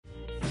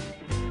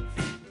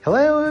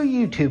Hello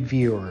YouTube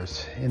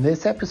viewers. In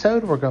this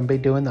episode we're going to be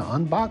doing the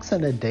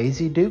unboxing of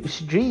Daisy Duke's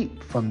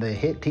Jeep from the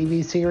hit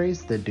TV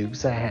series The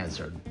Dukes of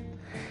Hazzard.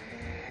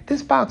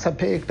 This box I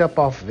picked up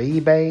off of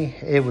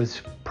eBay. It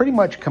was pretty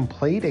much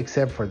complete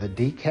except for the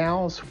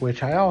decals,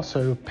 which I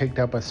also picked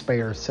up a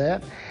spare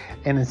set.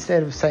 And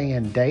instead of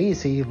saying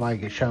Daisy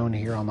like it's shown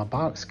here on the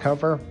box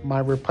cover, my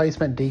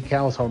replacement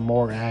decals are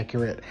more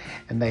accurate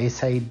and they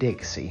say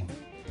Dixie.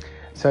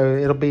 So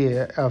it'll be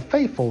a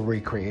faithful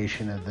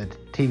recreation of the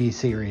TV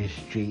series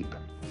Jeep.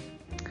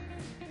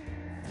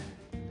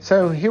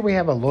 So here we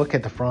have a look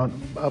at the front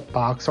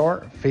box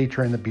art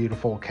featuring the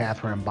beautiful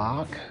Catherine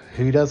Bach.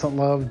 Who doesn't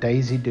love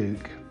Daisy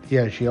Duke?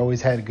 Yeah, she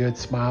always had a good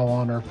smile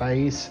on her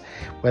face,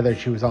 whether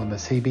she was on the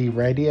CB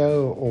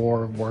radio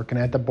or working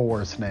at the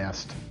Boar's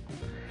Nest.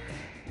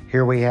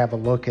 Here we have a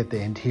look at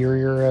the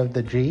interior of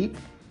the Jeep.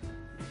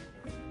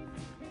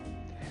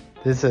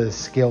 This is a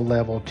skill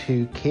level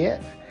 2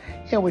 kit.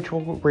 Yeah, which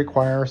will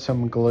require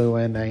some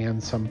gluing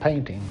and some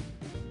painting.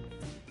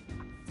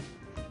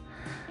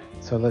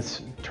 So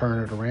let's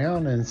turn it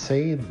around and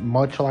see,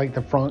 much like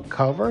the front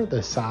cover,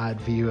 the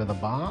side view of the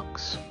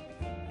box.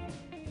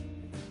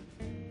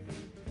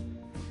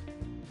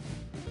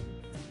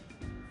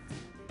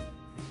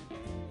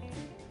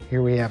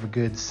 Here we have a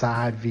good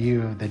side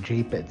view of the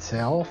Jeep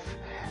itself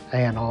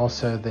and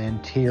also the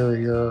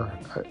interior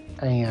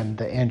and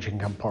the engine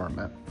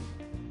compartment.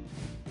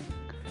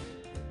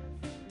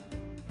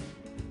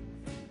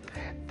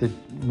 The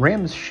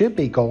rims should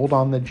be gold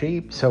on the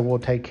Jeep, so we'll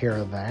take care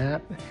of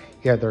that.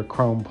 Yeah, they're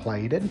chrome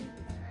plated.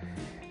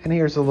 And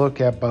here's a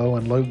look at Bo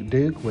and Luke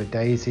Duke with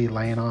Daisy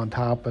laying on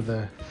top of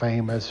the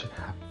famous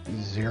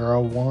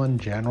 01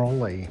 General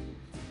Lee.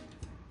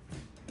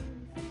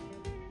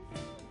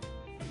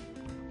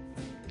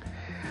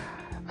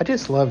 I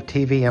just love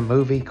TV and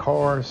movie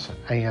cars,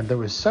 and there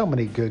was so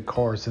many good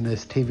cars in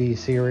this TV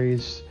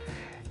series.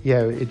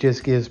 Yeah, it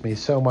just gives me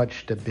so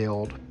much to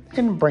build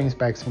and brings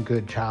back some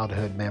good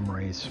childhood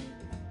memories.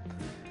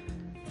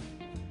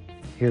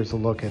 Here's a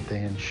look at the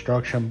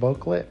instruction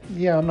booklet.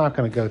 Yeah, I'm not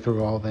going to go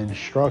through all the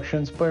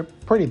instructions,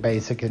 but pretty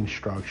basic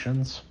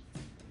instructions.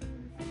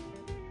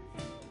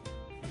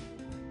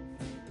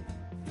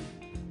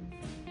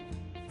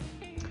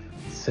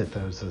 Set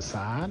those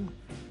aside.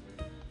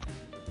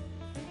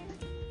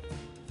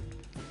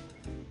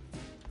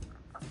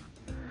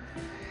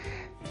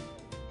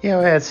 You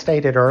know, as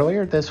stated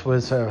earlier, this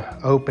was an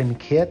open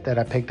kit that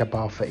I picked up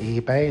off of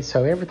eBay,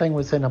 so everything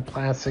was in a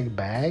plastic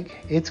bag.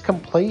 It's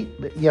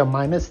complete,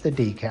 minus the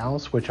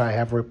decals, which I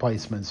have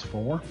replacements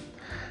for.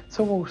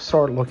 So we'll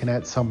start looking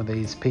at some of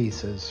these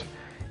pieces.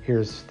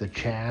 Here's the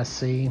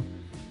chassis,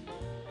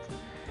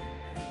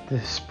 the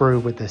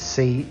sprue with the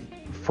seat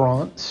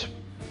fronts,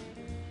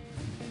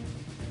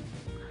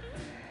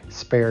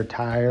 spare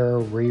tire,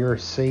 rear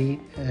seat,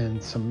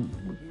 and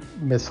some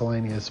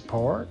miscellaneous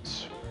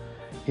parts.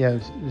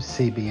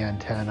 CB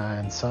antenna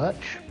and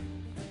such.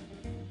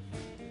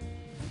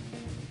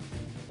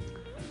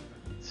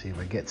 Let's see if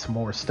we get some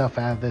more stuff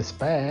out of this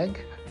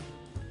bag.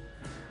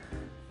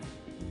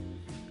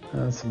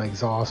 Some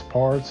exhaust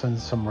parts and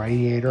some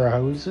radiator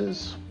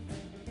hoses.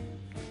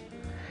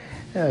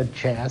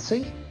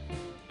 Chassis.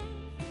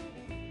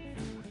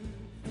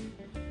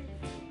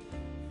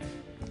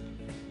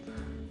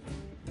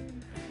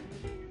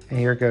 And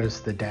here goes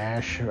the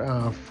dash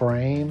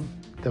frame,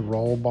 the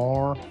roll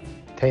bar,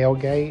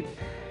 tailgate,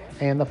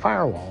 and the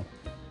firewall.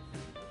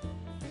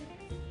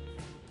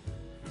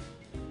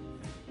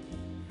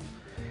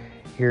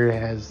 Here it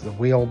has the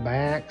wheel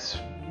backs,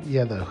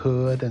 the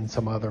hood, and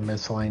some other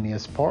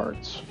miscellaneous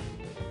parts.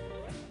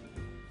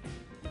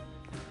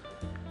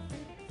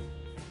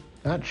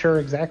 Not sure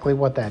exactly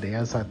what that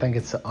is. I think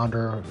it's the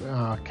under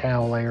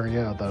cowl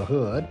area of the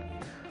hood,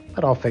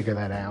 but I'll figure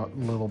that out a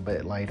little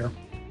bit later.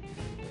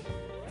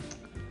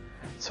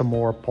 Some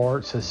more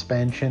parts,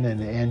 suspension and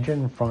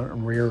engine, front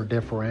and rear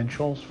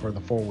differentials for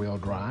the four-wheel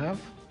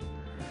drive,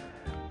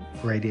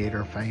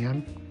 radiator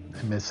fan,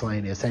 and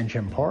miscellaneous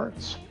engine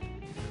parts.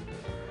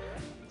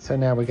 So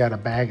now we got a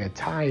bag of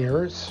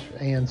tires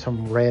and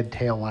some red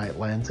taillight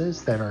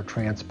lenses that are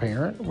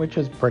transparent, which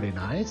is pretty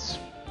nice.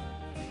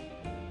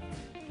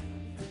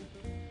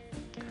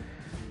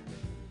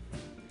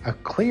 A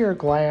clear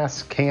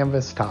glass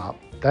canvas top.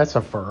 That's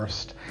a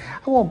first.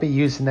 I won't be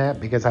using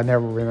that because I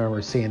never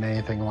remember seeing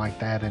anything like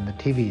that in the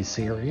TV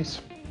series.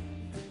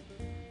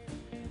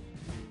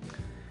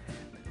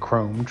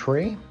 Chrome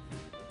tree.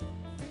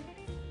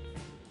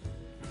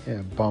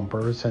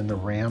 Bumpers and the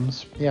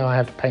rims. I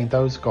have to paint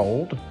those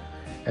gold,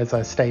 as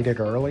I stated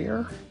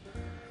earlier.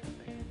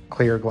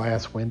 Clear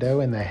glass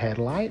window in the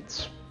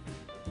headlights.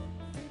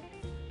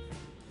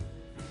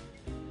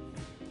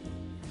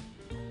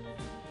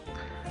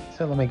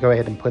 So let me go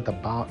ahead and put the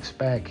box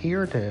back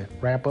here to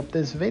wrap up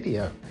this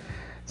video.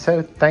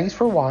 So thanks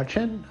for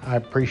watching. I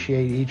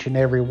appreciate each and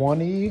every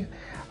one of you.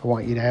 I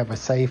want you to have a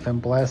safe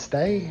and blessed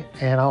day,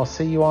 and I'll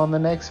see you on the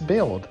next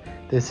build.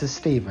 This is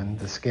Steven,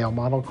 the Scale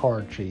Model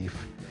Car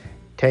Chief.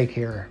 Take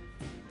care.